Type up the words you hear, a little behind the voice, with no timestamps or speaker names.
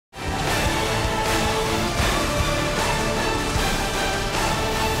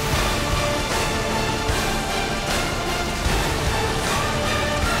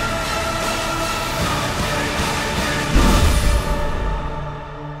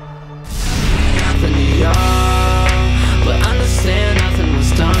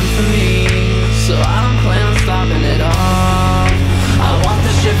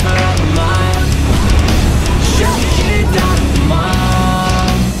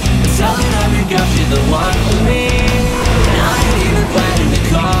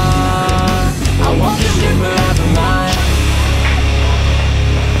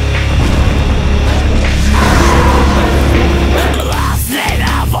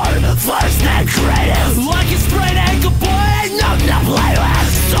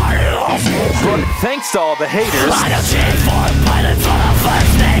Thanks to all the haters. I don't cheat for pilots on a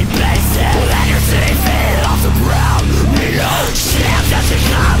first name basis. Let your city feed off the ground. Shit, just a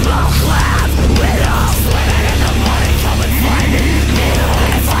combo clap. Widows swimming in the money, come and find me.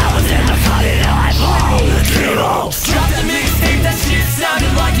 If I was in the cutting, I'd fall. Dropped a mixtape, that shit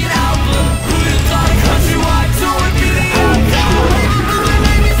sounded like an album. Who'd've thought a countrywide tour would be the outcome?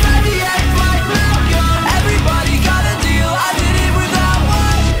 Made me slide the act like Malcolm. Everybody got a deal, I did it without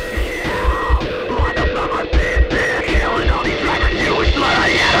one. Killing all these rappers, you was blood I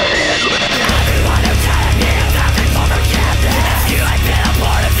ever did. Everyone who's telling me I'm nothing for the captain. If you ain't been a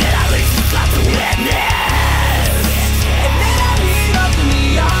part of it, at least you got to witness. And then I meet up in the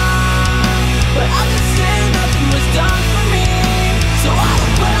yard, but I'm just saying nothing was done for me. So I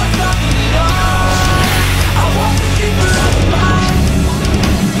don't put up nothing at all. I want to keep her up in mind.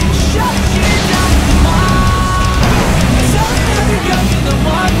 Shut shit down to the mind. Tell me every girl you're the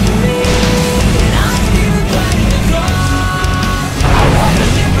one for me. And I ain't even planning to go. I want to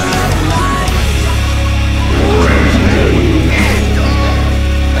keep her up in mind.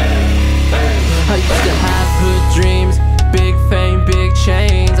 I used to have good dreams, big fame, big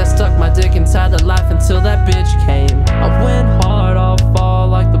chains. I stuck my dick inside the life until that bitch came.